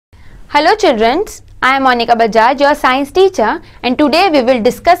Hello children, I am Monica Bajaj, your science teacher, and today we will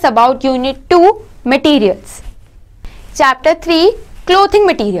discuss about Unit 2 Materials. Chapter 3 Clothing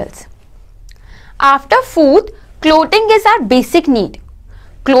Materials. After food, clothing is our basic need.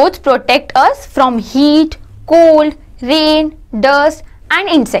 Clothes protect us from heat, cold, rain, dust and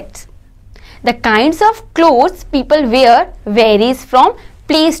insects. The kinds of clothes people wear varies from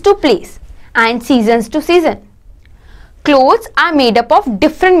place to place and seasons to season. Clothes are made up of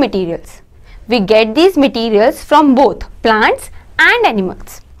different materials. We get these materials from both plants and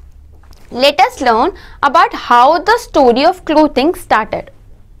animals. Let us learn about how the story of clothing started.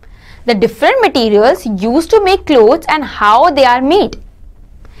 The different materials used to make clothes and how they are made.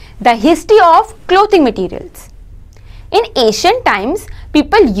 The history of clothing materials. In ancient times,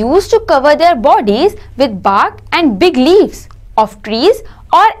 people used to cover their bodies with bark and big leaves of trees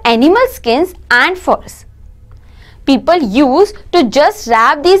or animal skins and furs. People used to just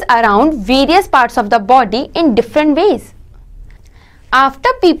wrap these around various parts of the body in different ways. After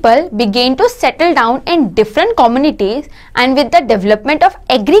people began to settle down in different communities and with the development of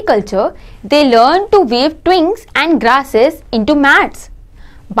agriculture, they learned to weave twigs and grasses into mats,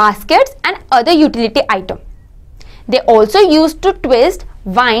 baskets and other utility items. They also used to twist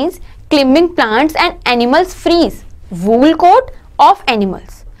vines, climbing plants and animals' fleece, wool coat of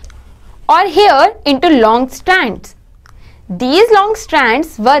animals, or hair into long strands. These long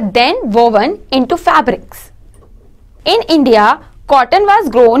strands were then woven into fabrics. In India, cotton was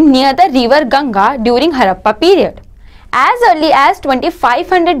grown near the river Ganga during Harappa period. As early as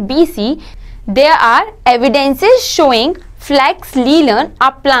 2500 BC, there are evidences showing flax lichen, a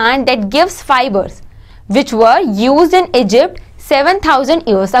plant that gives fibers, which were used in Egypt 7000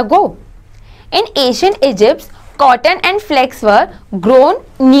 years ago. In ancient Egypt, cotton and flax were grown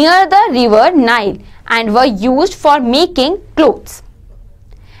near the river Nile and were used for making clothes.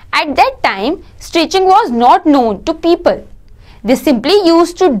 At that time, stitching was not known to people. They simply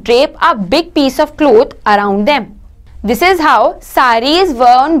used to drape a big piece of cloth around them. This is how saris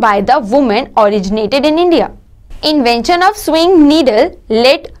worn by the women originated in India. Invention of sewing needle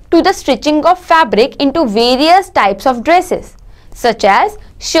led to the stitching of fabric into various types of dresses, such as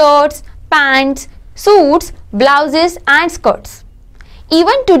shirts, pants, suits, blouses and skirts.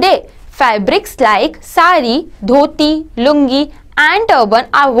 Even today, fabrics like sari, dhoti, lungi and turban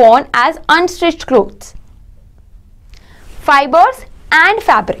are worn as unstitched clothes. Fibers and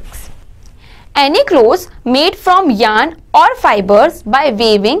fabrics. Any clothes made from yarn or fibers by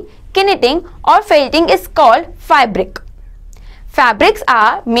weaving, knitting or felting is called fabric. Fabrics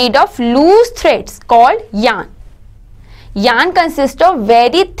are made of loose threads called yarn. Yarn consists of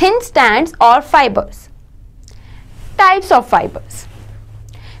very thin strands or fibers. Types of fibers.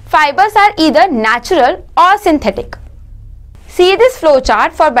 Fibers are either natural or synthetic. See this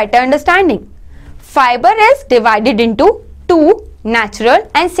flowchart for better understanding. Fiber is divided into two,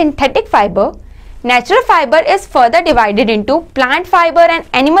 natural and synthetic fiber. Natural fiber is further divided into plant fiber and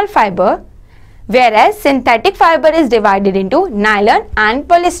animal fiber, whereas synthetic fiber is divided into nylon and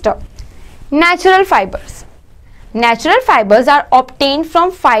polyester. Natural fibers. Natural fibers are obtained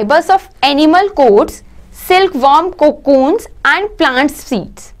from fibers of animal coats, silkworm cocoons and plant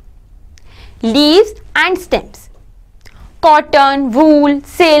seeds, leaves and stems. Cotton, wool,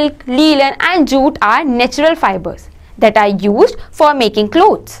 silk, linen and jute are natural fibers that are used for making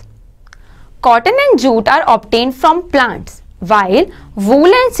clothes. Cotton and jute are obtained from plants, while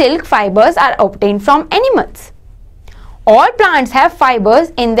wool and silk fibers are obtained from animals. All plants have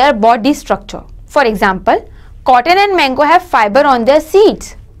fibers in their body structure. For example, cotton and mango have fiber on their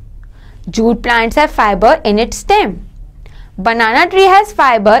seeds. Jute plants have fiber in its stem. Banana tree has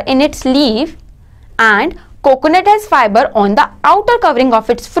fiber in its leaf and coconut has fiber on the outer covering of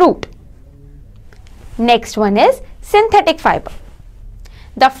its fruit. Next one is synthetic fiber.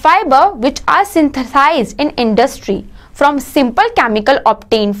 The fiber which are synthesized in industry from simple chemical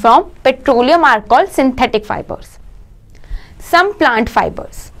obtained from petroleum are called synthetic fibers. Some plant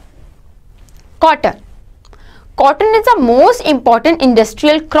fibers. Cotton. Cotton is the most important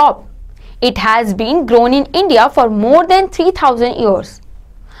industrial crop. It has been grown in India for more than 3000 years.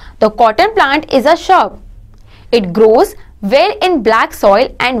 The cotton plant is a shrub. It grows well in black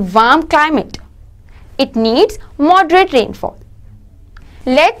soil and warm climate. It needs moderate rainfall.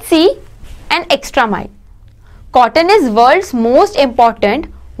 Let's see an extra mile. Cotton is world's most important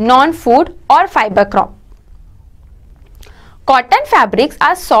non-food or fiber crop. Cotton fabrics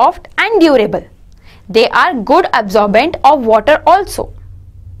are soft and durable. They are good absorbent of water also.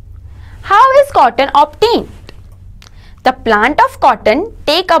 How is cotton obtained? The plant of cotton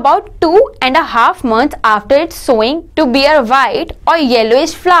takes about 2.5 months after its sowing to bear white or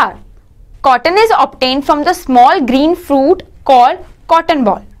yellowish flower Cotton is obtained from the small green fruit called cotton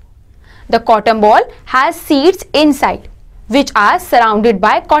ball. The cotton ball has seeds inside, which are surrounded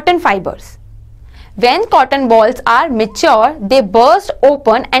by cotton fibers. When cotton balls are mature, they burst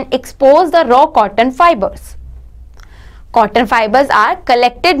open and expose the raw cotton fibers. Cotton fibers are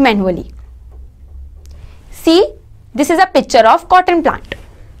collected manually. See, this is a picture of cotton plant.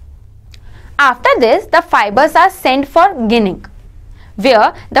 After this, the fibers are sent for ginning,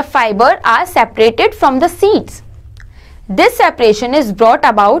 where the fibers are separated from the seeds. This separation is brought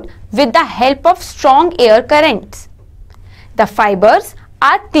about with the help of strong air currents. The fibers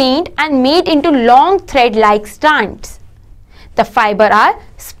are cleaned and made into long thread-like strands. The fibers are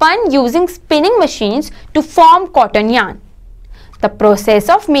spun using spinning machines to form cotton yarn. The process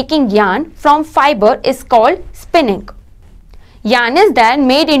of making yarn from fiber is called spinning. Yarn is then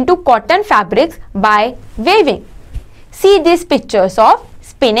made into cotton fabrics by weaving. See these pictures of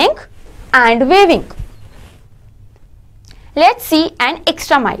spinning and weaving. Let's see an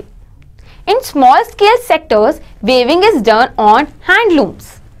extra mile. In small scale sectors, weaving is done on hand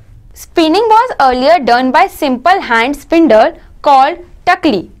looms. Spinning was earlier done by simple hand spindle called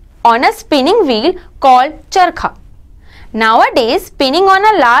takli on a spinning wheel called charkha. Nowadays, spinning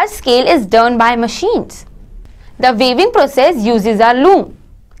on a large scale is done by machines. The weaving process uses a loom.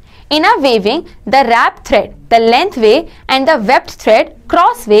 In a weaving, the wrap thread, the length way and the webbed thread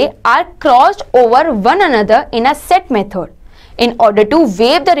cross way are crossed over one another in a set method in order to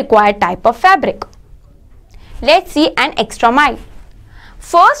weave the required type of fabric. Let's see an extra mile.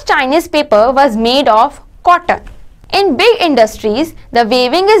 First Chinese paper was made of cotton. In big industries, the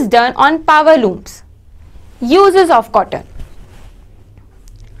weaving is done on power looms. Uses of cotton.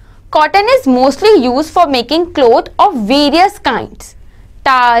 Cotton is mostly used for making cloth of various kinds,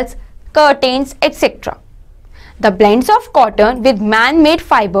 towels, curtains, etc. The blends of cotton with man-made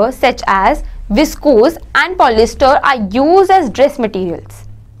fibers such as viscose and polyester are used as dress materials.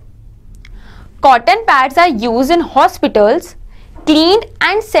 Cotton pads are used in hospitals. Cleaned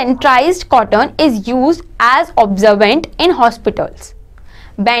and sanitized cotton is used as absorbent in hospitals.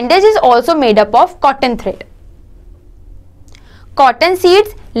 Bandage is also made up of cotton thread. Cotton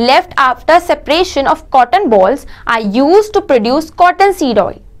seeds left after separation of cotton balls are used to produce cotton seed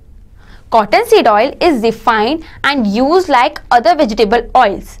oil. Cotton seed oil is refined and used like other vegetable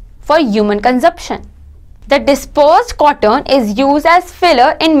oils for human consumption. The dispersed cotton is used as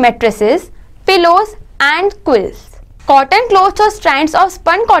filler in mattresses, pillows and quilts. Cotton cloths or strands of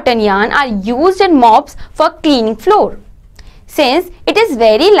spun cotton yarn are used in mops for cleaning floor. Since it is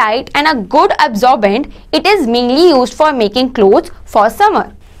very light and a good absorbent, it is mainly used for making clothes for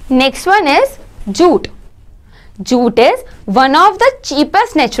summer. Next one is jute. Jute is one of the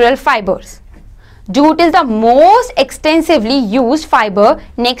cheapest natural fibers. Jute is the most extensively used fiber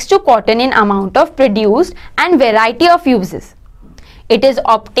next to cotton in amount of produced and variety of uses. It is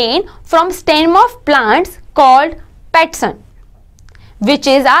obtained from stem of plants called petsun, which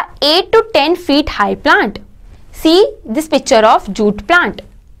is a 8 to 10 feet high plant. See this picture of jute plant.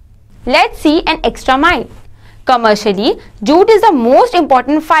 Let's see an extra mile. Commercially, jute is the most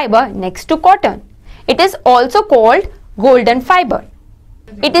important fiber next to cotton. It is also called golden fiber.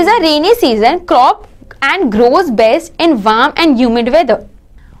 It is a rainy season crop and grows best in warm and humid weather.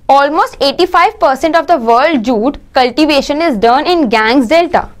 Almost 85% of the world jute cultivation is done in Ganges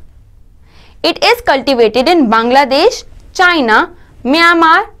Delta. It is cultivated in Bangladesh, China,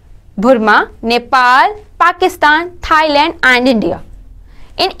 Myanmar, Burma, Nepal, Pakistan, Thailand and India.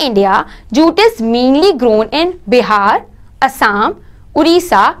 In India, jute is mainly grown in Bihar, Assam,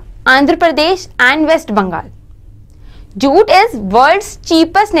 Orissa, Andhra Pradesh and West Bengal. Jute is world's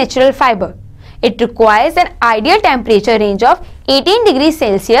cheapest natural fiber. It requires an ideal temperature range of 18 degrees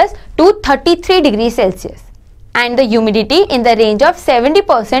Celsius to 33 degrees Celsius and the humidity in the range of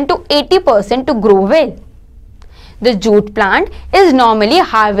 70% to 80% to grow well. The jute plant is normally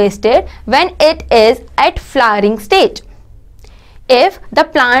harvested when it is at flowering stage. If the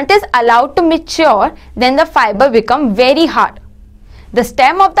plant is allowed to mature, then the fiber becomes very hard. The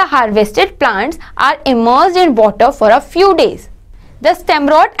stem of the harvested plants are immersed in water for a few days. The stem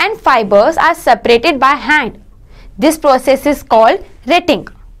rod and fibers are separated by hand. This process is called retting.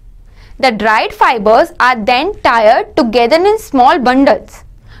 The dried fibers are then tied together in small bundles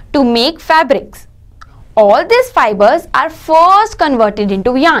to make fabrics. All these fibers are first converted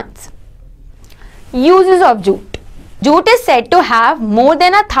into yarns. Uses of jute. Jute is said to have more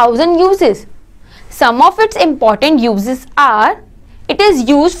than 1,000 uses. Some of its important uses are: it is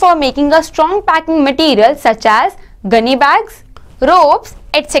used for making a strong packing material such as gunny bags, ropes,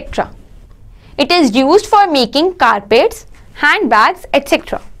 etc. It is used for making carpets, handbags,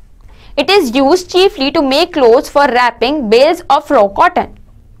 etc. It is used chiefly to make clothes for wrapping bales of raw cotton.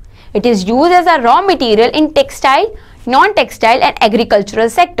 It is used as a raw material in textile, non-textile and agricultural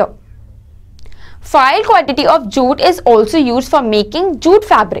sector. File quantity of jute is also used for making jute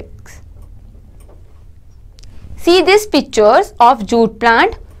fabrics. See these pictures of jute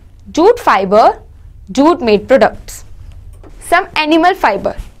plant, jute fiber, jute made products. Some animal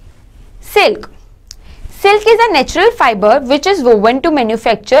fiber. Silk. Silk is a natural fiber which is woven to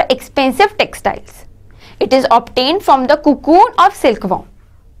manufacture expensive textiles. It is obtained from the cocoon of silkworm.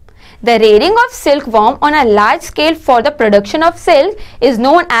 The rearing of silkworm on a large scale for the production of silk is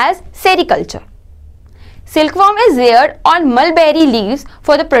known as sericulture. Silkworm is reared on mulberry leaves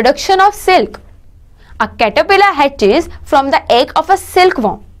for the production of silk. A caterpillar hatches from the egg of a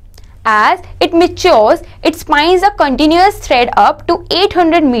silkworm. As it matures, it spins a continuous thread up to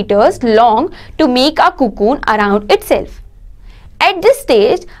 800 meters long to make a cocoon around itself. At this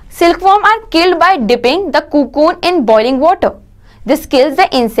stage, silkworms are killed by dipping the cocoon in boiling water. This kills the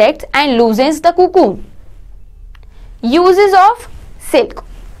insects and loosens the cocoon. Uses of silk.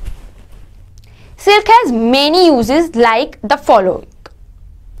 Silk has many uses like the following.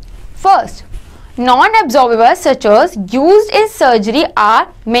 First, non-absorbable sutures used in surgery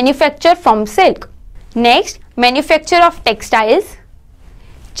are manufactured from silk. Next, manufacture of textiles.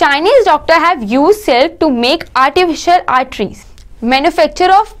 Chinese doctors have used silk to make artificial arteries.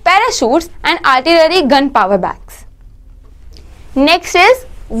 Manufacture of parachutes and artillery gun power bags. Next is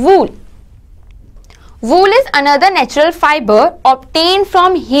wool. Wool is another natural fiber obtained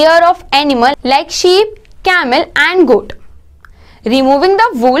from hair of animals like sheep, camel and goat. Removing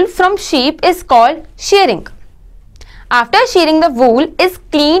the wool from sheep is called shearing. After shearing, the wool is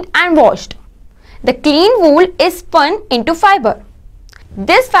cleaned and washed. The clean wool is spun into fiber.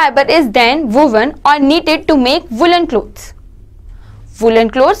 This fiber is then woven or knitted to make woolen clothes. Woolen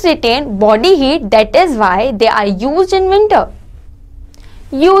clothes retain body heat, that is why they are used in winter.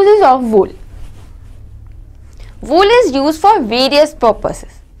 Uses of wool. Wool is used for various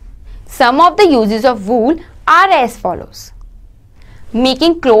purposes. Some of the uses of wool are as follows.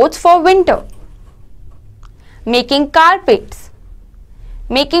 Making clothes for winter. Making carpets.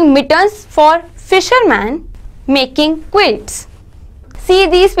 Making mittens for fishermen. Making quilts. See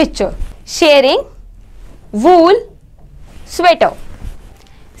these pictures. Shearing, wool, sweater.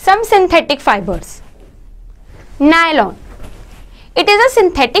 Some synthetic fibers. Nylon. It is a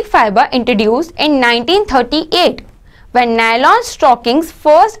synthetic fiber introduced in 1938 when nylon stockings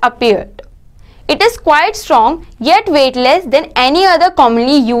first appeared. It is quite strong yet weightless than any other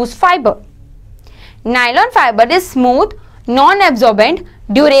commonly used fiber. Nylon fiber is smooth, non-absorbent,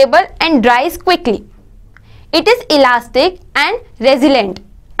 durable and dries quickly. It is elastic and resilient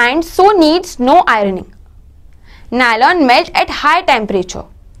and so needs no ironing. Nylon melts at high temperature.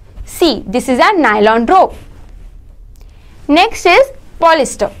 See, this is a nylon rope. Next is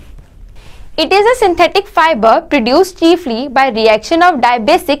polyester. It is a synthetic fiber produced chiefly by reaction of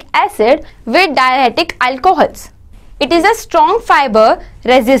dibasic acid with diuretic alcohols. It is a strong fiber,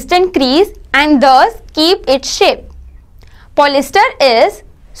 resistant crease and thus keep its shape. Polyester is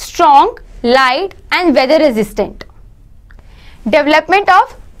strong, light and weather resistant. Development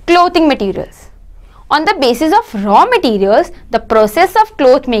of clothing materials. On the basis of raw materials, the process of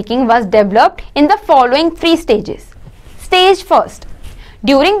cloth making was developed in the following three stages. Stage first.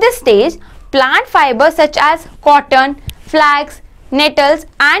 During this stage, plant fibers such as cotton, flax, nettles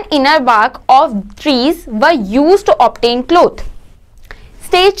and inner bark of trees were used to obtain cloth.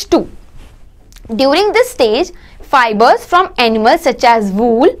 Stage 2. During this stage, fibers from animals such as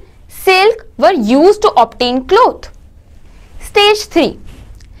wool, silk were used to obtain cloth. Stage 3.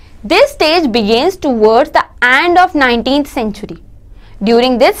 This stage begins towards the end of 19th century.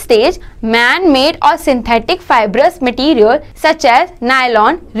 During this stage, man-made or synthetic fibrous material such as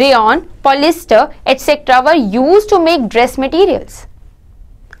nylon, rayon, polyester, etc. were used to make dress materials.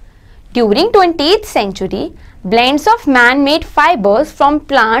 During 20th century, blends of man-made fibers from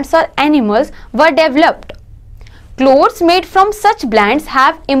plants or animals were developed. Clothes made from such blends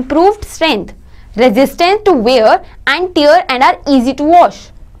have improved strength, resistance to wear and tear and are easy to wash.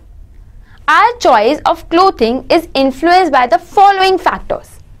 Our choice of clothing is influenced by the following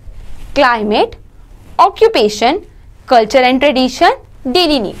factors: climate, occupation, culture and tradition,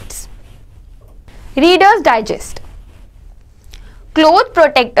 daily needs. Reader's Digest. Clothes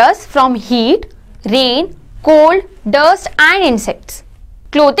protect us from heat, rain, cold, dust and insects.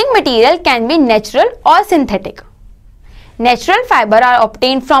 Clothing material can be natural or synthetic. Natural fiber are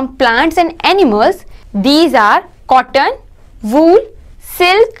obtained from plants and animals. These are cotton, wool,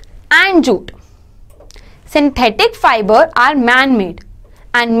 silk and jute. Synthetic fiber are man-made.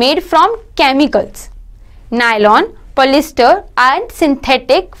 and made from chemicals, nylon, polyester and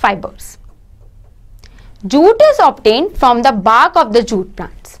synthetic fibers. Jute is obtained from the bark of the jute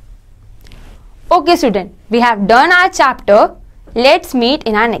plants. Okay student, we have done our chapter. Let's meet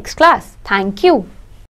in our next class. Thank you.